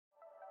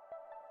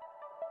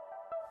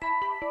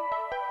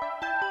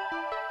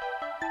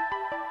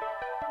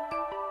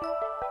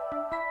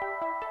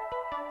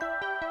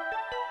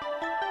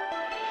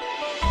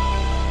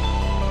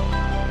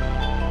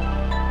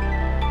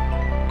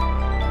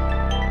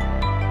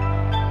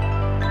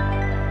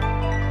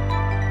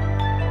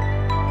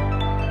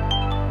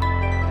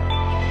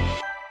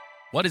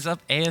What is up,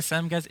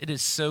 ASM guys? It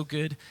is so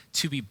good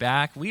to be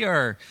back. We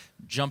are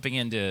jumping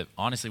into,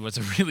 honestly, what's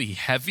a really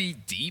heavy,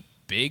 deep,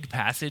 big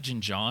passage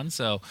in John.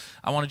 So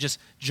I want to just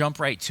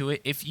jump right to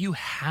it. If you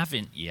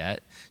haven't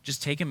yet,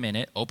 just take a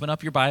minute, open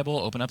up your Bible,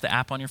 open up the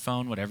app on your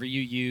phone, whatever you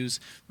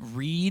use,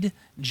 read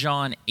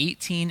John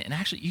 18. And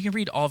actually, you can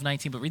read all of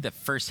 19, but read the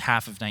first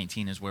half of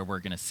 19 is where we're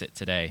going to sit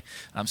today.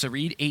 So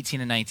read 18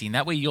 and 19.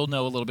 That way you'll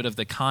know a little bit of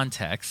the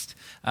context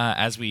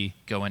as we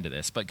go into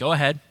this. But go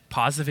ahead,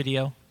 pause the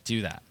video,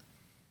 do that.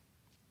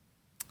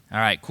 All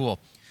right, cool.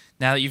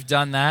 Now that you've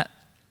done that,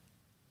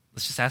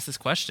 let's just ask this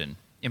question.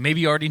 And maybe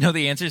you already know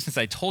the answer since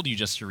I told you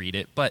just to read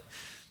it, but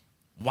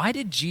why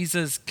did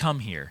Jesus come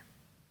here?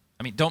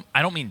 I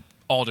don't mean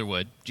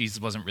Alderwood.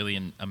 Jesus wasn't really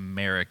in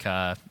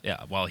America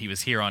while he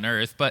was here on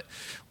earth, but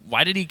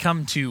why did he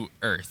come to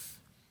earth?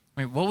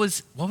 What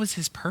was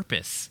his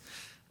purpose?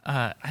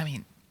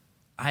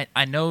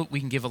 I know we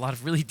can give a lot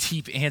of really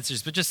deep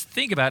answers, but just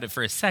think about it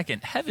for a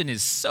second. Heaven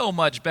is so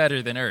much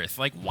better than earth.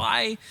 Like,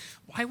 why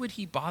would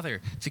he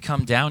bother to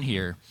come down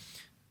here?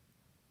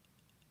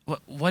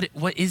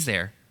 What is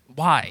there?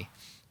 Why?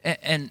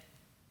 And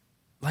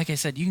like I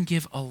said, you can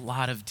give a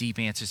lot of deep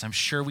answers. I'm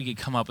sure we could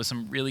come up with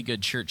some really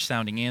good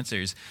church-sounding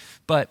answers.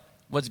 But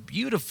what's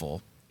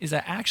beautiful is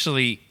that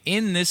actually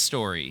in this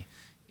story,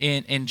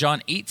 in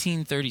John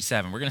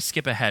 18:37, we're going to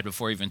skip ahead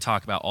before we even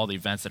talk about all the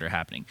events that are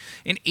happening.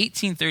 In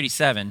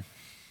 18:37,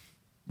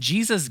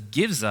 Jesus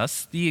gives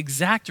us the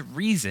exact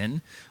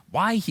reason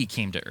why he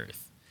came to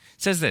earth.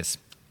 It says this,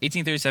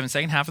 18:37,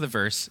 second half of the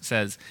verse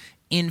says,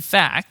 "In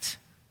fact,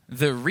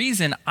 the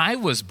reason I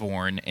was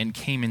born and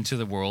came into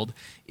the world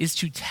is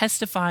to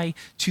testify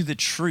to the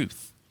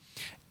truth.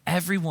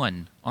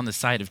 Everyone on the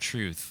side of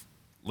truth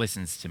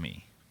listens to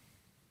me."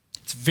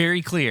 It's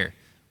very clear.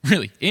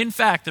 Really, in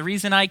fact, the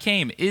reason I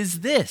came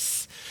is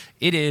this.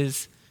 It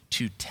is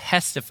to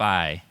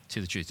testify to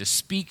the truth, to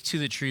speak to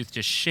the truth,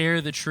 to share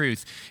the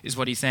truth is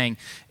what he's saying.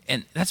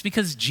 And that's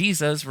because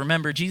Jesus,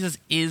 remember, Jesus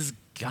is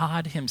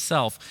God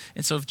himself.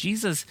 And so if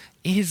Jesus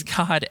is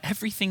God,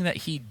 everything that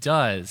he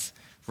does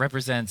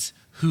represents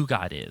who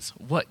God is,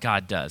 what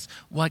God does,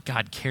 what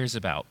God cares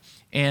about.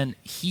 And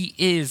he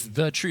is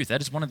the truth. That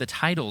is one of the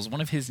titles,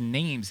 one of his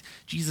names.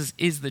 Jesus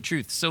is the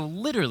truth. So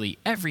literally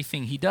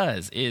everything he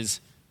does is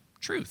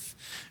truth,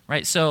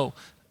 right? So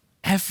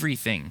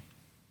everything,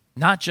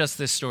 not just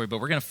this story, but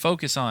we're going to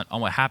focus on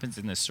what happens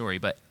in this story,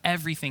 but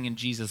everything in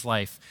Jesus'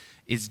 life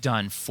is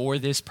done for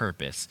this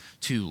purpose,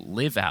 to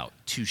live out,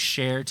 to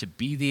share, to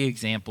be the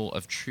example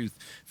of truth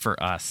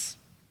for us.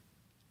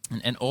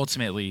 And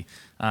ultimately,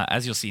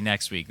 as you'll see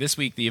next week, this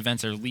week the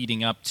events are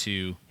leading up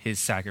to his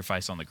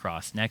sacrifice on the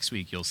cross. Next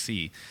week you'll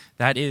see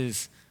that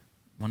is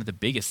one of the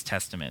biggest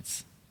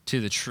testaments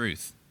to the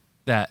truth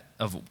that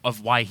of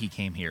why he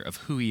came here, of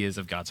who he is,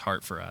 of God's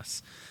heart for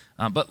us.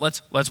 But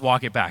let's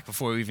walk it back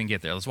before we even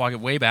get there. Let's walk it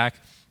way back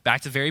to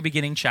the very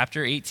beginning,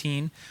 chapter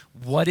 18.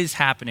 What is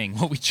happening?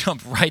 Well, we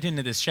jump right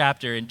into this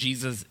chapter, and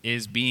Jesus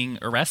is being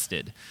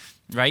arrested,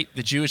 right?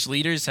 The Jewish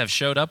leaders have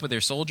showed up with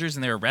their soldiers,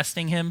 and they're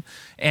arresting him.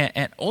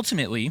 And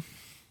ultimately,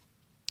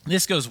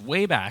 this goes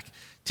way back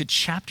to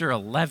chapter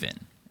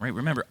 11. Right?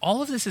 Remember,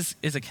 all of this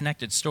is a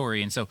connected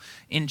story. And so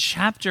in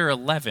chapter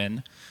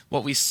 11,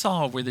 what we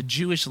saw were the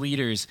Jewish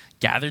leaders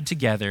gathered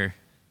together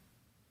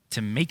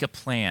to make a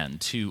plan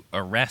to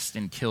arrest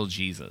and kill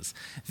Jesus.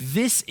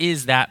 This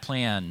is that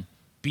plan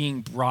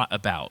being brought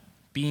about,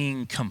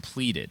 being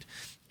completed.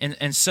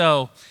 And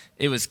so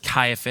it was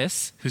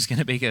Caiaphas, who's going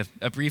to make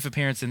a brief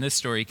appearance in this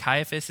story.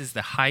 Caiaphas is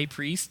the high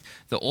priest,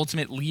 the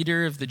ultimate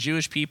leader of the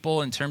Jewish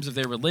people in terms of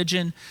their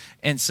religion.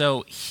 And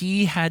so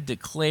he had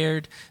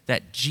declared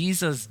that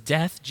Jesus'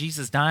 death,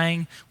 Jesus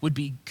dying, would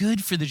be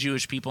good for the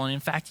Jewish people and in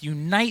fact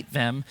unite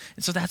them.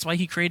 And so that's why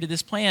he created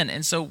this plan.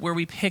 And so where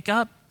we pick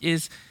up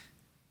is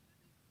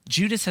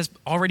Judas has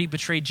already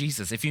betrayed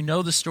Jesus. If you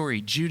know the story,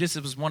 Judas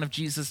was one of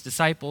Jesus'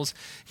 disciples.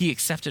 He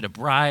accepted a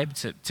bribe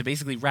to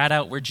basically rat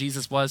out where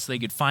Jesus was so they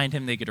could find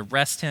him, they could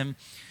arrest him.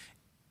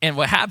 And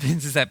what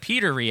happens is that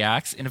Peter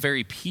reacts in a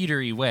very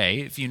Petery way.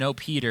 If you know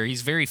Peter,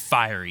 he's very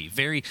fiery,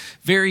 very,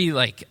 very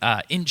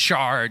in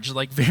charge,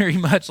 very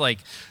much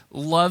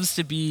loves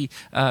to be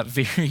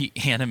very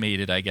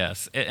animated, I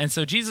guess. And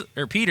so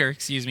Peter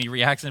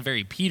reacts in a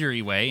very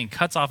Petery way and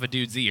cuts off a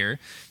dude's ear,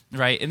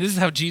 right? And this is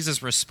how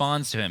Jesus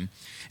responds to him.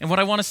 And what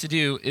I want us to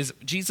do is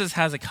Jesus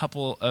has a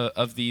couple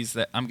of these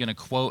that I'm going to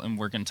quote and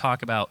we're going to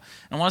talk about.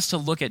 And I want us to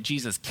look at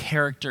Jesus'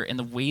 character and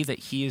the way that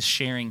he is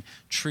sharing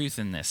truth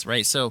in this,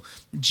 right? So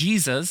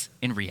Jesus,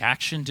 in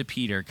reaction to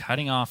Peter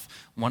cutting off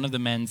one of the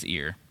men's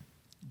ear,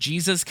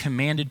 Jesus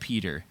commanded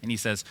Peter, and he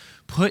says,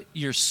 "Put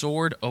your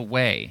sword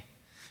away.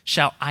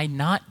 Shall I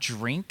not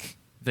drink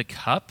the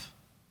cup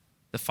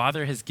the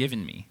Father has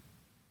given me?"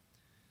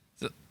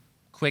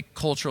 Quick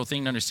cultural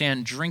thing to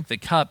understand, drink the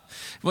cup.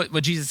 What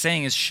Jesus is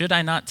saying is, should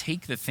I not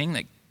take the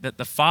thing that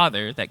the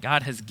Father, that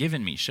God has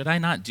given me? Should I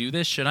not do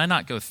this? Should I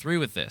not go through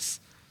with this?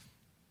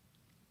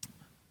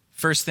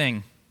 First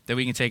thing that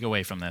we can take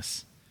away from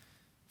this,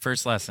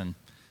 first lesson,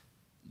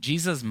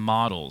 Jesus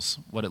models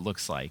what it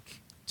looks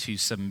like to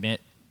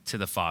submit to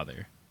the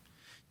Father,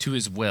 to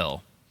his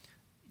will.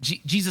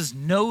 Jesus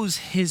knows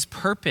his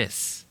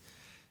purpose,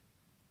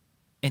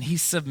 and he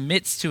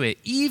submits to it,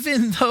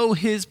 even though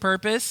his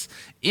purpose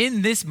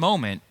in this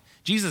moment,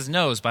 Jesus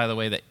knows, by the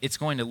way, that it's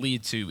going to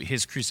lead to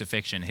his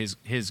crucifixion,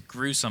 his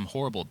gruesome,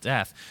 horrible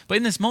death. But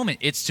in this moment,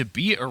 it's to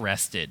be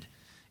arrested.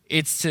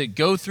 It's to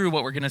go through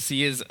what we're going to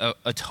see is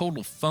a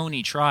total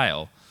phony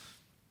trial.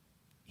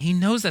 He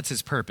knows that's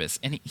his purpose,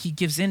 and he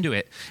gives into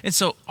it. And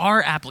so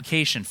our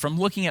application from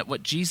looking at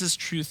what Jesus'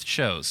 truth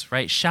shows,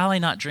 right? Shall I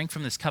not drink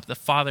from this cup the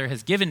Father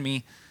has given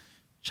me?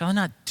 Shall I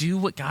not do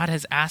what God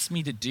has asked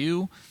me to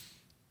do?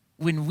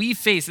 When we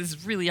face, this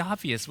is really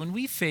obvious, when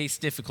we face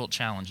difficult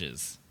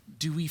challenges,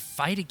 do we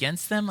fight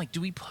against them? Like,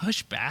 do we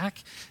push back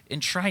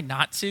and try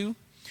not to?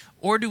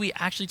 Or do we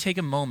actually take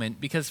a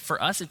moment? Because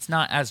for us, it's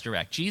not as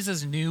direct.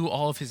 Jesus knew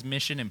all of his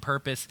mission and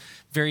purpose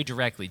very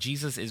directly.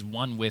 Jesus is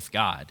one with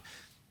God.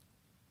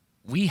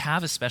 We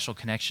have a special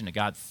connection to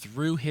God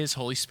through his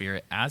Holy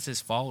Spirit as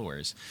his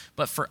followers.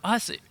 But for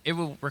us, it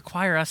will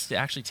require us to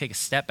actually take a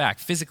step back,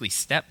 physically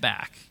step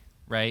back,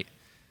 right?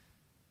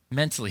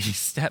 Mentally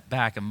step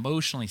back,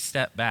 emotionally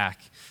step back,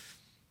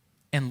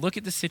 and look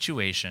at the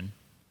situation,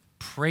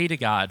 pray to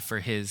God for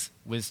his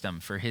wisdom,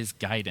 for his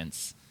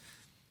guidance.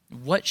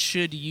 What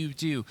should you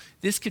do?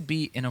 This could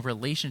be in a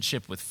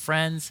relationship with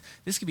friends.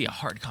 This could be a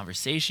hard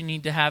conversation you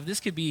need to have. This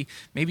could be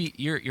maybe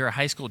you're a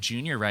high school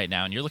junior right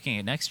now and you're looking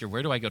at next year,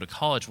 where do I go to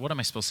college? What am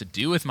I supposed to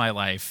do with my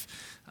life?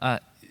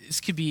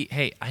 This could be,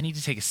 hey, I need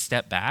to take a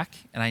step back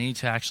and I need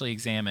to actually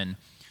examine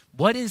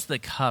what is the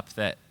cup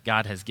that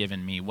God has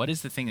given me? What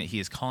is the thing that he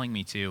is calling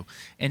me to?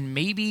 And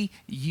maybe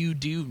you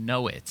do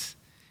know it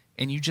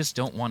and you just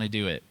don't want to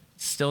do it.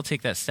 Still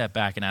take that step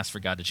back and ask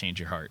for God to change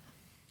your heart.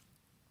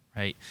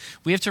 Right?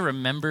 We have to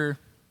remember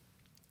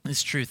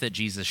this truth that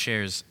Jesus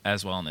shares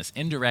as well in this.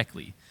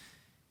 Indirectly,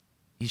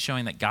 he's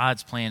showing that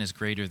God's plan is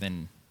greater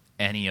than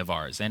any of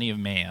ours, any of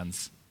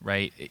man's,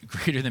 right?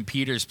 Greater than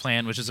Peter's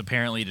plan, which is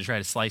apparently to try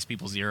to slice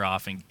people's ear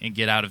off and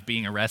get out of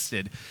being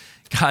arrested.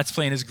 God's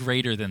plan is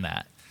greater than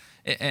that.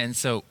 And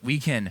so we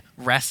can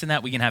rest in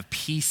that, we can have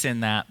peace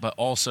in that, but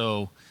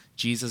also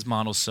Jesus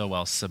models so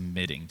well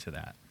submitting to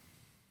that.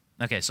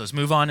 Okay, so let's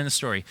move on in the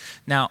story.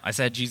 Now, I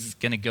said Jesus is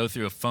going to go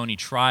through a phony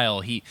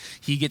trial. He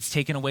gets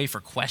taken away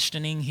for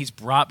questioning. He's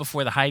brought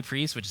before the high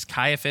priest, which is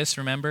Caiaphas,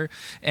 remember?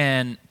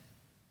 And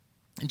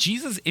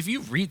Jesus, if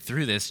you read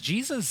through this,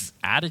 Jesus'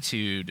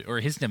 attitude or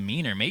his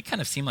demeanor may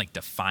kind of seem like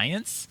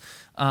defiance.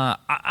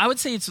 I would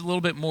say it's a little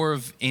bit more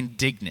of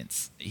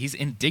indignance. He's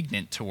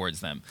indignant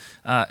towards them.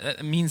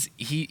 That means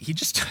he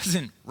just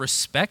doesn't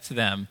respect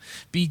them,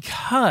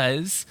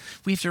 because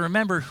we have to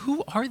remember,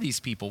 who are these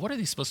people? What are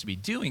they supposed to be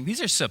doing?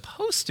 These are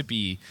supposed to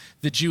be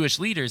the Jewish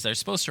leaders. They're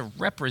supposed to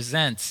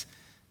represent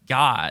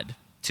God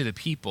to the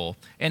people.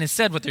 And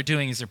instead what they're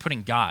doing is they're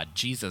putting God,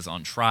 Jesus,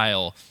 on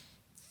trial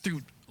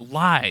through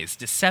lies,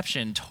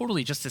 deception,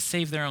 totally just to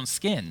save their own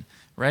skin,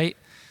 right?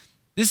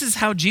 This is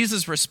how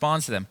Jesus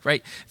responds to them,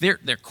 right? They're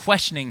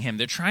questioning him.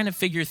 They're trying to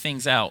figure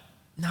things out.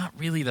 Not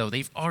really, though.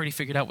 They've already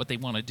figured out what they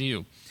want to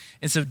do.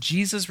 And so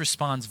Jesus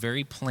responds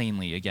very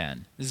plainly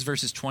again. This is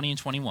verses 20 and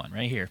 21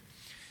 right here.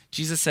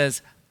 Jesus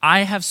says,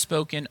 I have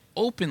spoken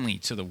openly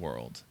to the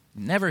world.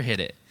 Never hid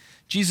it.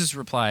 Jesus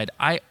replied,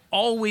 I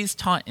always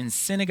taught in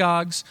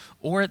synagogues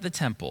or at the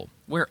temple,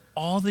 where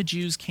all the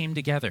Jews came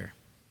together.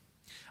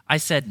 I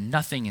said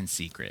nothing in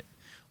secret.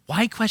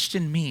 Why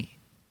question me?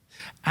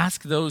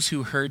 Ask those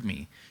who heard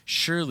me.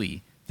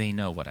 Surely they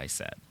know what I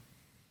said.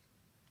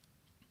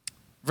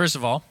 First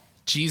of all,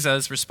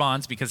 Jesus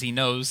responds because he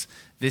knows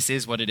this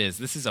is what it is.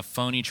 This is a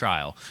phony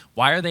trial.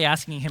 Why are they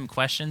asking him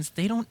questions?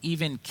 They don't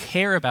even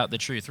care about the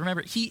truth.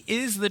 Remember, he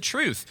is the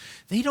truth.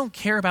 They don't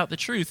care about the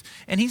truth.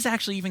 And he's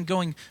actually even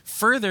going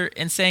further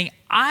and saying,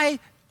 I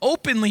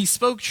openly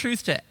spoke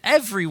truth to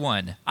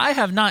everyone. I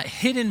have not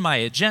hidden my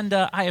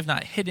agenda. I have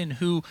not hidden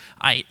who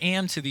I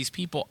am to these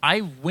people.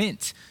 I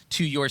went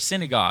to your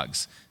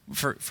synagogues.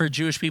 For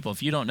Jewish people,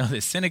 if you don't know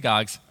this,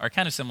 synagogues are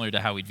kind of similar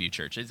to how we'd view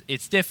church.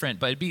 It's different,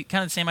 but it'd be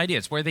kind of the same idea.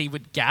 It's where they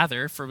would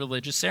gather for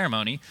religious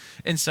ceremony.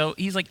 And so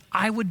he's like,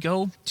 I would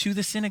go to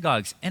the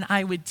synagogues and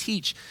I would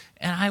teach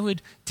and I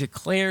would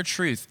declare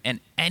truth. And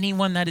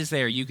anyone that is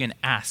there, you can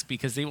ask,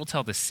 because they will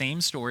tell the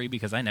same story,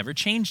 because I never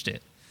changed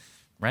it,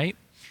 right?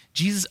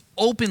 Jesus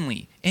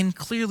openly and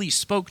clearly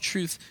spoke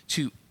truth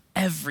to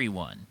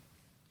everyone.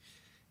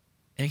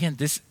 And again,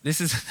 this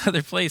is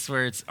another place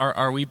where it's,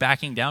 are we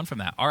backing down from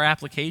that? Our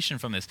application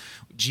from this.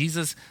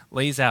 Jesus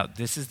lays out,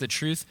 this is the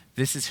truth,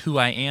 this is who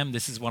I am,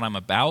 this is what I'm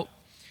about.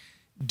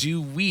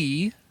 Do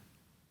we,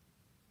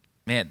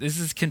 man, this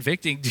is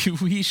convicting, do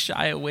we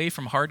shy away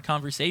from hard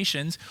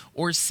conversations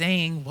or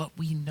saying what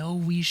we know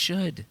we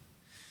should?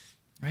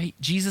 Right?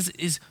 Jesus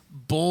is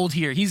bold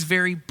here. He's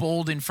very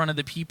bold in front of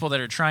the people that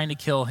are trying to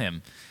kill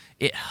him.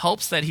 It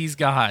helps that he's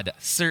God.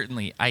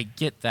 Certainly, I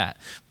get that.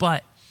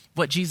 But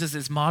what Jesus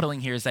is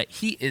modeling here is that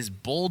he is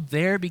bold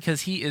there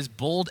because he is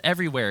bold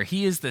everywhere.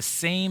 He is the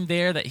same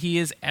there that he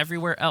is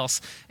everywhere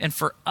else. And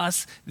for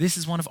us, this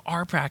is one of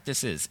our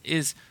practices,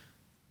 is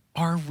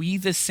Are we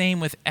the same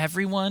with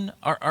everyone?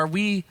 Are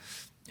we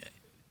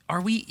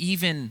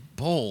even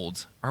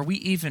bold? Are we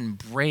even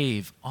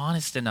brave,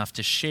 honest enough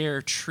to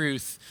share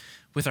truth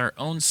with our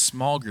own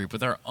small group,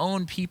 with our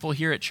own people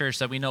here at church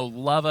that we know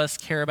love us,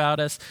 care about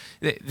us,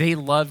 they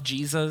love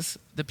Jesus?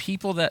 The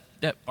people that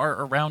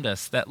are around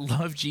us that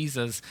love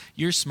Jesus,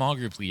 your small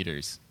group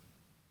leaders.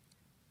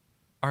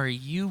 Are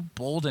you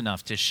bold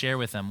enough to share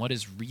with them what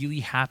is really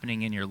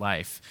happening in your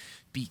life?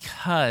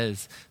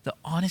 Because the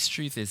honest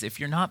truth is, if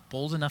you're not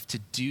bold enough to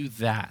do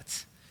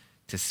that,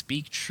 to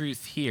speak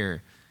truth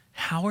here,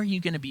 how are you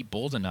going to be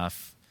bold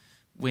enough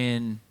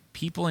when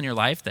people in your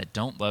life that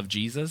don't love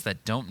Jesus,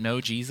 that don't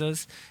know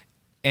Jesus,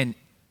 and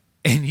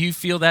you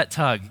feel that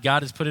tug,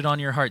 God has put it on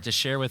your heart to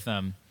share with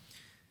them?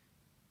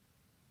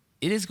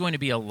 It is going to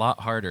be a lot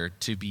harder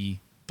to be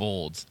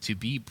bold, to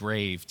be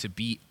brave, to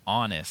be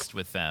honest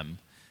with them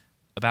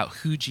about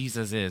who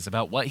Jesus is,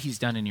 about what he's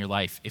done in your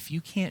life, if you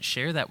can't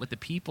share that with the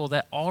people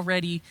that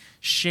already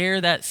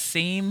share that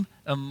same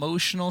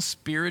emotional,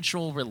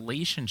 spiritual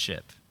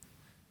relationship,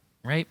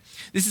 right?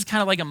 This is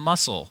kind of like a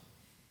muscle,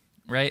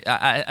 right?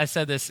 I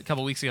said this a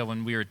couple weeks ago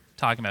when we were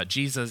talking about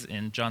Jesus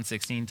in John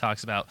 16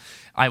 talks about,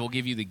 I will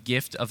give you the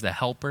gift of the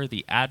helper,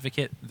 the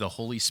advocate, the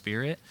Holy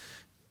Spirit.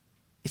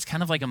 It's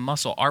kind of like a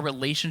muscle. Our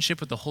relationship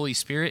with the Holy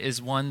Spirit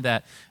is one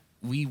that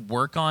we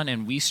work on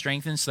and we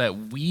strengthen so that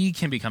we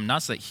can become,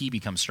 not so that he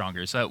becomes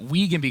stronger, so that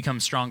we can become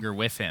stronger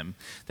with him,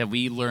 that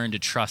we learn to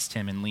trust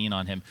him and lean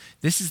on him.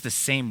 This is the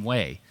same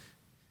way.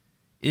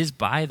 It is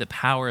by the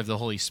power of the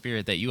Holy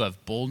Spirit that you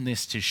have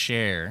boldness to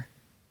share.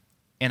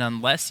 And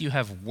unless you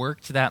have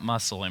worked that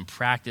muscle and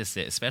practiced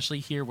it, especially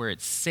here where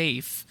it's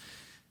safe,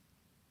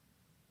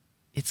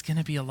 it's going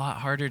to be a lot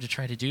harder to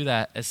try to do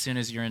that as soon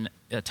as you're in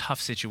a tough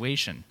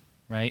situation,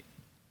 right?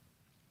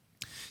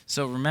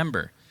 So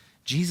remember,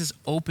 Jesus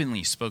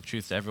openly spoke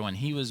truth to everyone.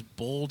 He was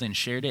bold and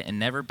shared it and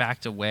never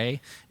backed away.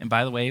 And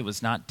by the way, it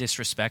was not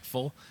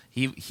disrespectful.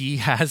 He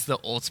has the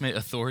ultimate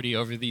authority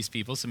over these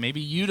people. So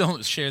maybe you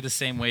don't share the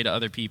same way to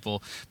other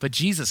people, but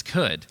Jesus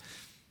could.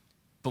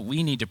 But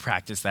we need to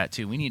practice that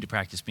too. We need to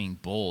practice being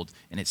bold.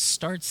 And it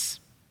starts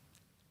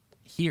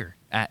here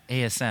at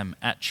ASM,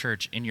 at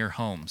church, in your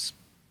homes.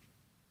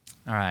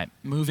 All right,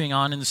 moving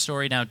on in the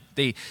story now.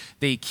 They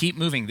keep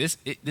moving. This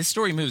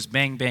story moves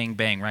bang, bang,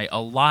 bang, right?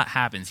 A lot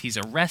happens. He's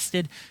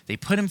arrested. They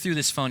put him through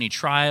this phony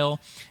trial,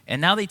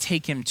 and now they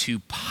take him to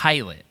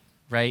Pilate,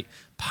 right?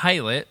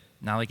 Pilate,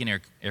 not like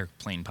an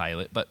airplane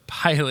pilot, but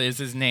Pilate is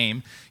his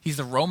name. He's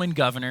the Roman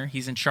governor.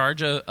 He's in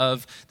charge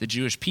of the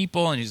Jewish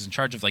people, and he's in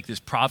charge of like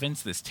this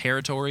province, this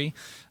territory.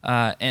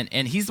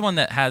 And he's the one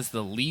that has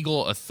the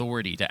legal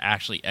authority to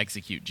actually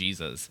execute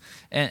Jesus.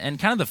 And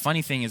kind of the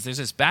funny thing is there's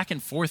this back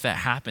and forth that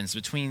happens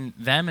between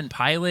them and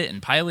Pilate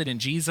and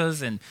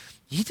Jesus, and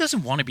he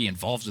doesn't want to be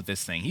involved with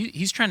this thing.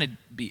 He's trying to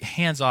be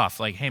hands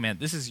off, like, hey man,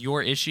 this is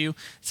your issue.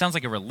 It sounds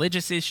like a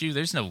religious issue.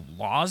 There's no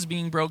laws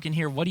being broken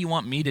here. What do you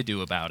want me to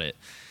do about it?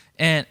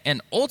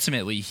 And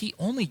ultimately, he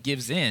only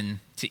gives in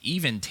to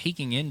even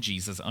taking in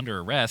Jesus under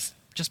arrest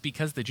just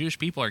because the Jewish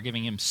people are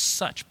giving him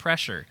such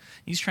pressure.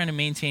 He's trying to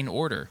maintain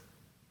order,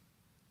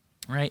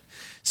 right?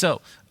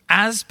 So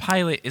as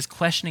Pilate is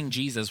questioning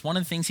Jesus, one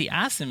of the things he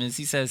asks him is,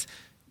 he says,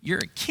 you're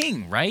a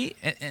king, right?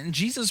 And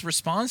Jesus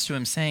responds to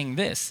him saying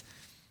this.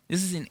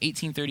 This is in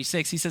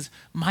 1836. He says,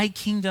 my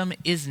kingdom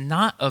is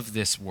not of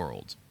this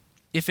world.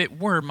 If it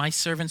were, my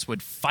servants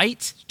would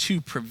fight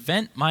to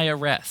prevent my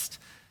arrest.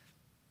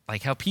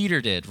 Like how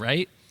Peter did,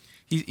 right?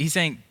 He's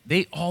saying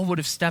they all would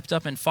have stepped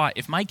up and fought.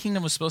 If my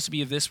kingdom was supposed to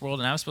be of this world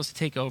and I was supposed to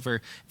take over,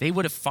 they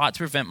would have fought to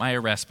prevent my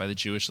arrest by the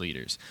Jewish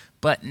leaders.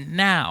 But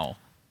now,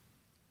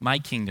 my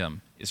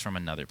kingdom is from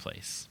another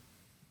place.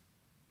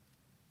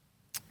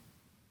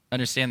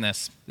 Understand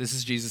this. This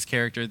is Jesus'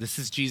 character. This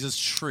is Jesus'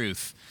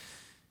 truth.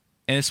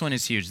 And this one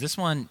is huge. This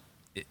one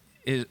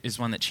is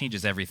one that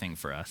changes everything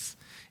for us.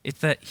 It's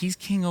that he's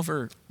king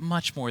over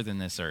much more than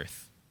this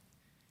earth.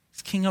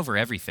 He's king over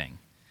everything.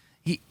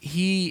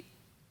 He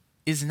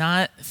is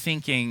not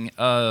thinking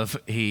of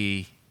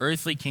a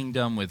earthly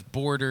kingdom with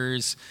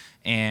borders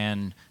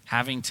and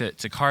having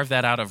to carve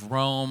that out of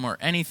Rome or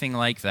anything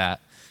like that.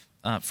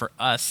 For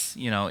us,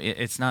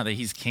 it's not that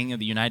he's king of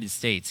the United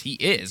States. He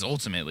is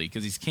ultimately,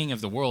 because he's king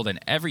of the world and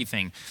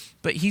everything.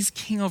 But he's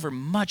king over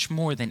much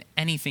more than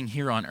anything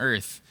here on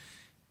earth.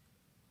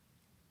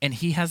 And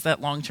he has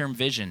that long-term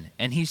vision.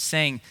 And he's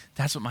saying,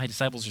 that's what my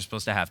disciples are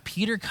supposed to have.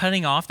 Peter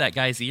cutting off that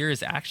guy's ear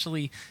is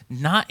actually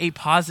not a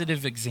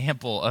positive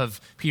example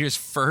of Peter's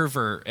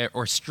fervor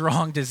or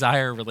strong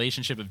desire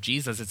relationship of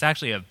Jesus. It's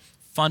actually a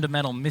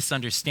fundamental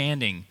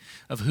misunderstanding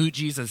of who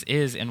Jesus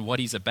is and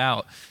what he's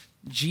about.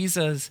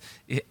 Jesus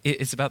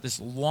is about this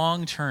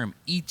long-term,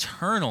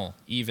 eternal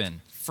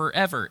even,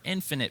 forever,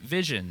 infinite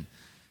vision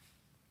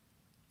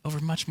over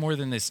much more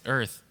than this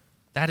earth.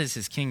 That is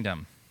his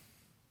kingdom.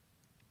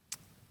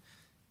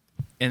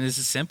 And this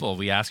is simple.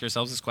 We ask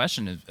ourselves this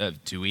question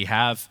of do we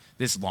have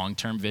this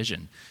long-term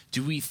vision?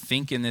 Do we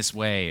think in this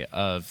way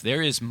of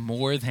there is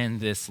more than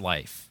this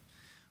life?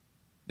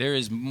 There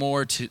is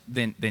more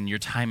than your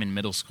time in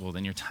middle school,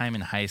 than your time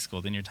in high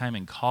school, than your time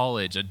in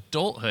college,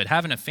 adulthood,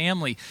 having a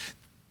family.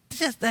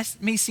 That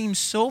may seem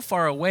so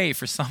far away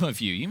for some of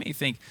you. You may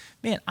think,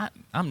 man,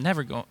 I'm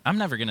never going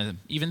to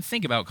even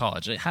think about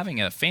college. Having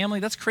a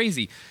family, that's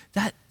crazy.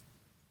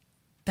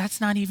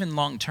 That's not even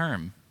long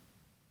term.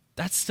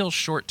 That's still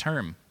short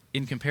term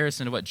in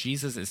comparison to what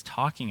Jesus is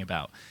talking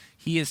about.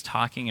 He is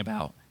talking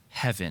about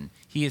heaven.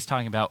 He is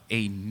talking about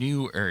a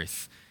new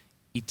earth,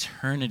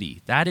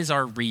 eternity. That is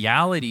our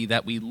reality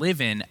that we live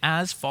in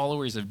as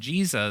followers of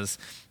Jesus.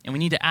 And we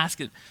need to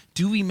ask it,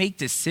 do we make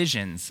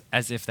decisions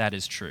as if that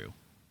is true?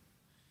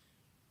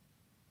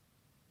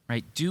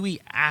 Right? Do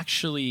we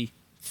actually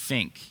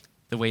think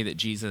the way that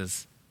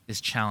Jesus is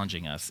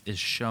challenging us, is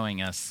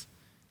showing us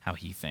how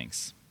he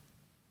thinks?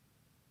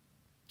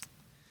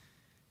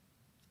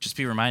 Just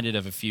be reminded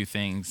of a few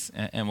things,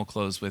 and we'll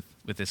close with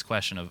this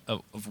question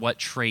of what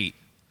trait,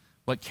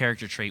 what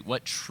character trait,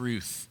 what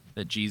truth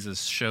that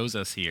Jesus shows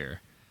us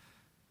here.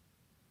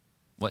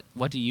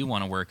 What do you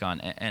want to work on?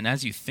 And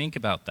as you think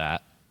about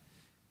that,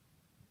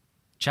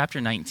 chapter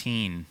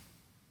 19,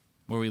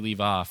 where we leave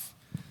off,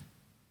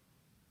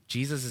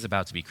 Jesus is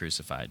about to be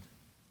crucified.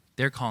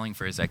 They're calling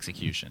for his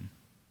execution.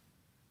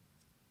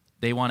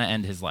 They want to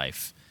end his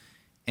life.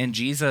 And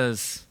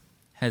Jesus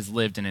has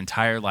lived an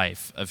entire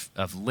life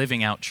of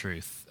living out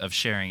truth, of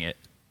sharing it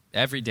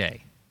every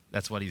day.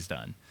 That's what he's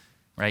done,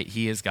 right?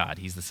 He is God.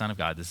 He's the Son of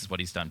God. This is what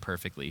he's done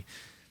perfectly.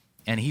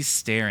 And he's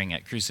staring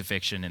at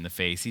crucifixion in the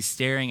face. He's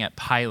staring at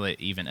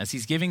Pilate even. As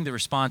he's giving the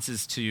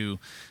responses to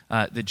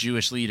the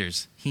Jewish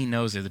leaders, he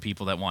knows they're the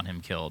people that want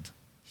him killed.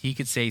 He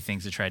could say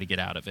things to try to get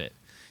out of it.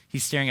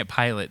 He's staring at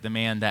Pilate, the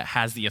man that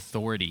has the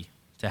authority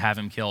to have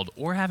him killed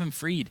or have him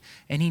freed.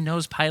 And he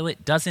knows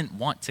Pilate doesn't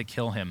want to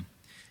kill him.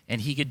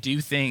 And he could do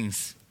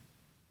things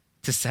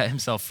to set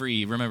himself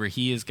free. Remember,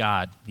 he is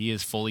God. He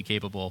is fully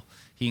capable.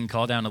 He can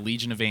call down a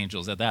legion of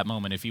angels at that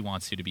moment if he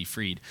wants to be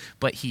freed.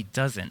 But he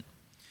doesn't,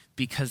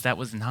 because that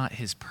was not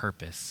his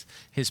purpose.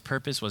 His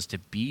purpose was to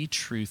be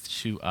truth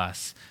to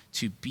us,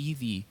 to be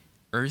the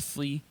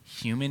earthly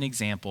human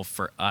example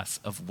for us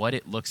of what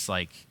it looks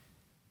like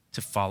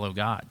to follow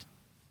God.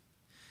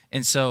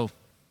 And so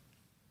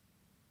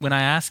when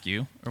I ask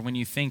you, or when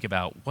you think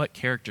about what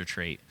character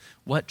trait,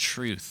 what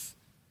truth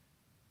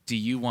do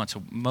you want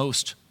to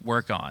most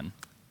work on?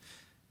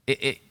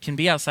 It can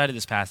be outside of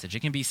this passage. It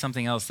can be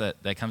something else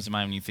that comes to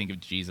mind when you think of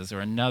Jesus, or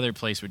another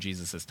place where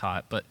Jesus is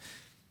taught. But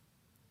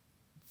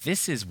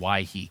this is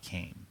why he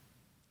came,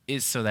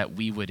 is so that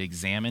we would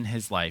examine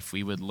his life.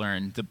 We would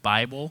learn the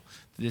Bible,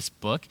 this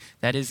book,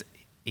 that is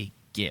a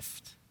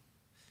gift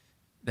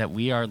that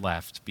we are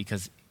left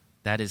because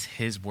that is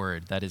his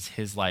word, that is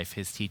his life,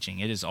 his teaching.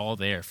 It is all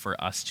there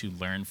for us to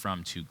learn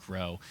from, to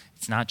grow.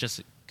 It's not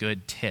just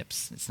good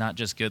tips. It's not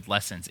just good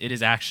lessons. It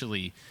is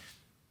actually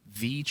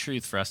the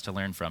truth for us to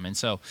learn from. And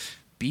so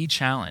be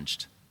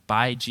challenged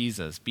by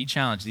Jesus. Be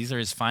challenged. These are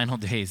his final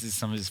days. This is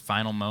some of his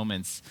final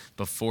moments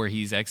before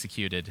he's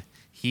executed.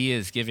 He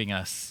is giving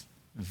us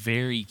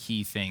very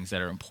key things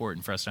that are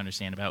important for us to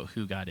understand about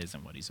who God is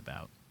and what he's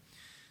about.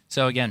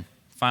 So again,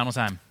 final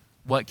time.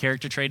 What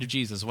character trait of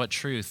Jesus, what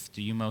truth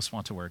do you most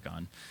want to work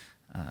on?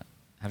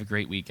 Have a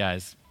great week,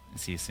 guys, and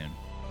see you soon.